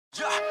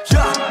Yo,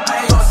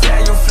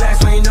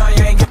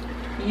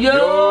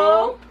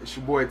 it's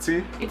your boy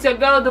T. it's your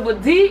girl Double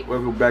D.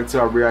 Welcome back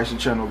to our reaction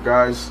channel,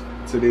 guys.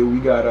 Today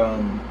we got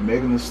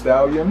Megan Thee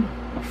Stallion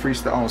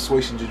freestyle on Sway.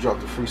 She just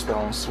dropped a freestyle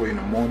on Sway in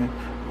the morning.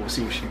 We'll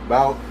see what she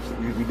about.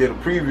 We did a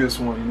previous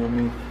one, you know what I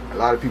mean? A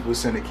lot of people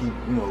saying they keep,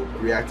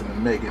 reacting to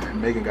Megan,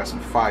 and Megan got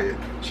some fire.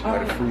 She know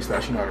how to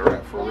freestyle, she know how to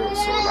rap for real.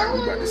 So like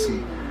we got to see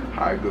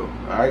how it go.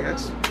 Alright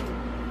guys.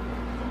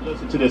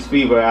 Listen to this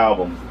Fever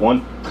album.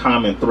 One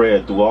common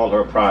thread through all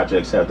her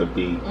projects had to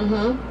be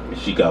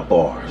she got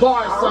bars.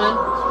 Bars, son.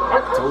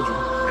 I told you.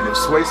 And if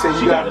Sway say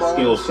she got a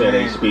skill set,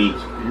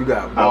 HB. You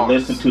got bars. I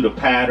listen to the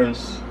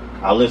patterns.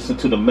 I listen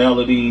to the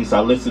melodies.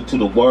 I listen to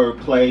the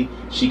wordplay.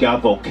 She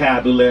got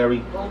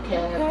vocabulary.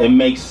 Okay. It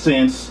makes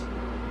sense.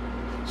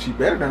 She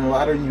better than a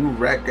lot of you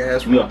rack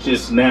ass. We have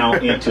just now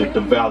entered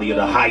the valley of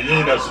the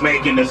hyenas,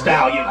 Megan Thee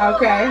Stallion.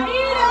 Okay.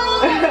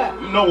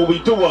 You know what we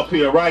do up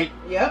here, right?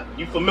 Yep.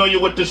 You familiar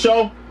with the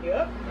show?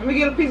 Yep. Let me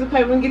get a piece of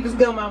paper and get this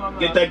gum out of my mouth.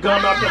 Get that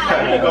gum out the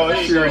mouth. Here you go.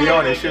 She already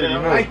on it. She already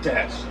know. Like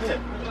that. Shit.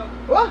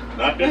 What?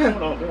 Not this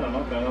one. Okay.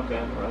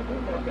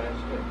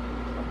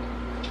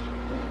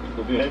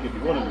 Go be heck if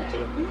you wanted me to.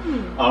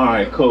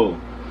 Alright, cool.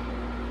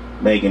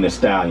 Megan Thee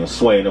Stallion,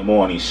 Sway in the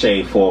Morning,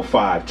 Shade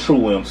 45,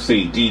 True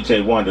MC,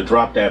 DJ Wonder,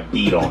 drop that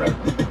beat on her.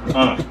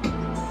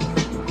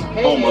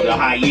 Home of the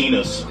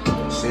hyenas.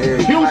 Yeah,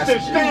 Houston,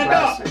 classic, stand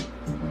classic. up.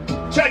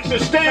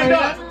 Texas, stand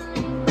up.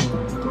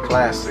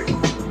 Classic.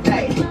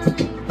 Hey.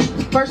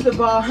 First of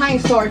all, I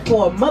ain't sorry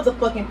for a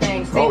motherfucking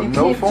thing. Standing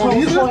no phone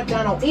either?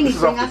 down on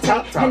anything I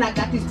say. And I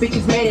got these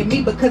bitches mad at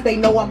me because they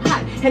know I'm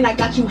hot. And I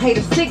got you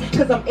haters sick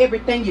because I'm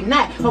everything you're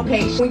not.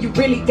 Okay, when you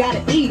really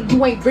gotta eat,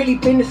 you ain't really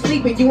been to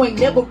sleep, and you ain't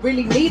never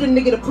really need a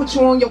nigga to put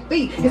you on your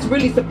feet. It's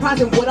really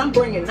surprising what I'm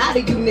bringing out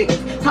of you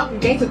niggas. Talking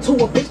gangster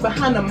to a bitch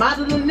behind a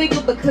model of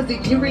nigga, because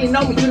if you really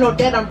know me, you know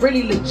that I'm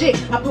really legit.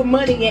 I put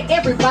money in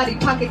everybody's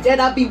pocket that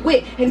I be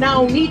with, and I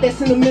don't need that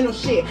sentimental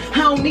shit.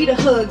 I don't need a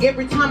hug.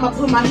 Every time I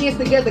put my hands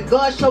together,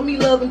 God show me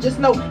love, and just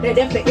know that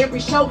after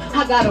every show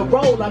I got a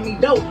roll. I mean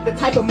dope, the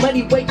type of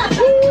money wait.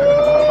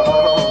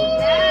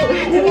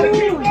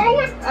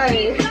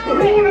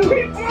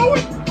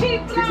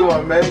 Keep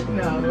going, Meg.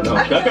 No.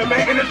 That's a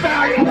Megan Thee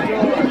Stallion. Keep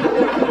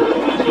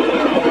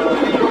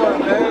going,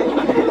 Meg.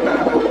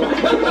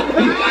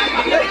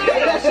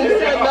 She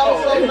said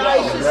no so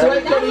nice. She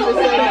swear couldn't even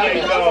say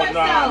that.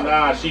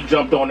 Nah. She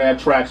jumped on that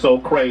track so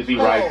crazy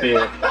right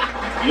there.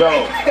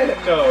 Yo,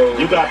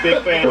 you got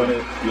big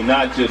fans. You're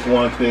not just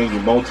one thing.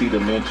 You're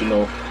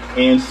multi-dimensional.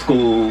 In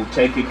school,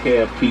 taking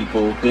care of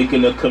people,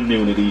 thinking of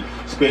community,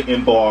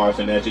 spitting bars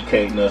and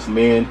educating us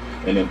men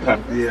and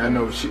impact. Yeah, I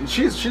know.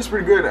 She's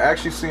pretty good. I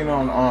actually seen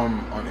on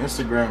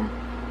Instagram.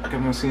 I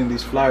kept on seeing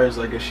these flyers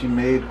like she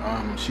made.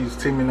 She's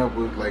teaming up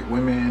with like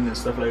women and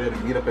stuff like that to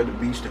meet up at the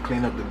beach to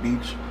clean up the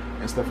beach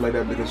and stuff like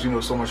that, because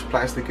so much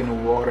plastic in the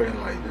water, and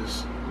like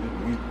this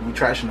we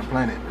trashing the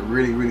planet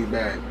really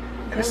bad.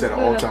 And it's at an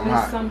all-time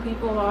high. Some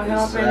people are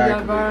helping the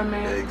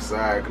environment.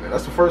 Exactly.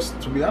 That's the first,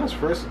 to be honest,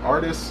 first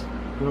artist, you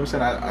know what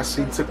I'm saying, I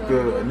see took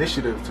the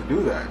initiative to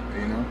do that,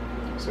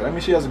 So I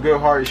mean, she has a good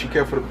heart. She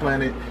care for the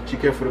planet. She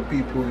care for the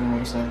people, you know what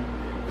I'm saying.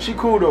 But she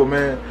cool though,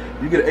 man.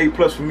 You get an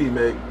A+ for me,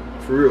 Meg.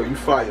 For real, you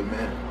fire,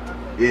 man.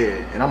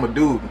 Yeah, and I'm a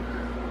dude.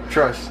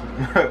 Trust.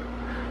 But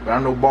I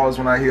know balls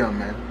when I hear them,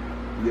 man.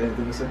 You got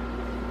anything to say?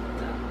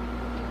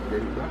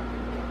 Ready to go?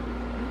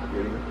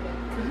 Ready to go?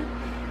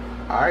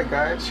 Alright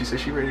guys, she said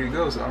she ready to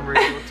go, so I'm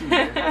ready to go too,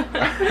 man.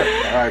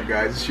 Alright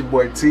guys, it's your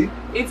boy T.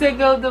 It's a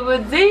girl Double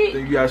D.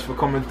 Thank you guys for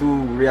coming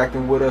through,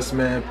 reacting with us,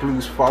 man.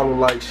 Please follow,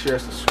 like, share,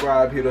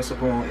 subscribe. Hit us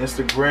up on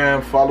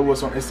Instagram. Follow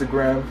us on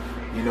Instagram.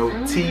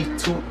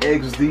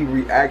 T2XD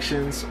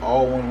Reactions,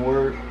 all one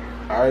word.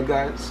 Alright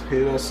guys,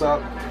 hit us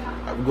up.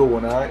 Have a good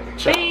one, alright?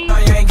 Ciao.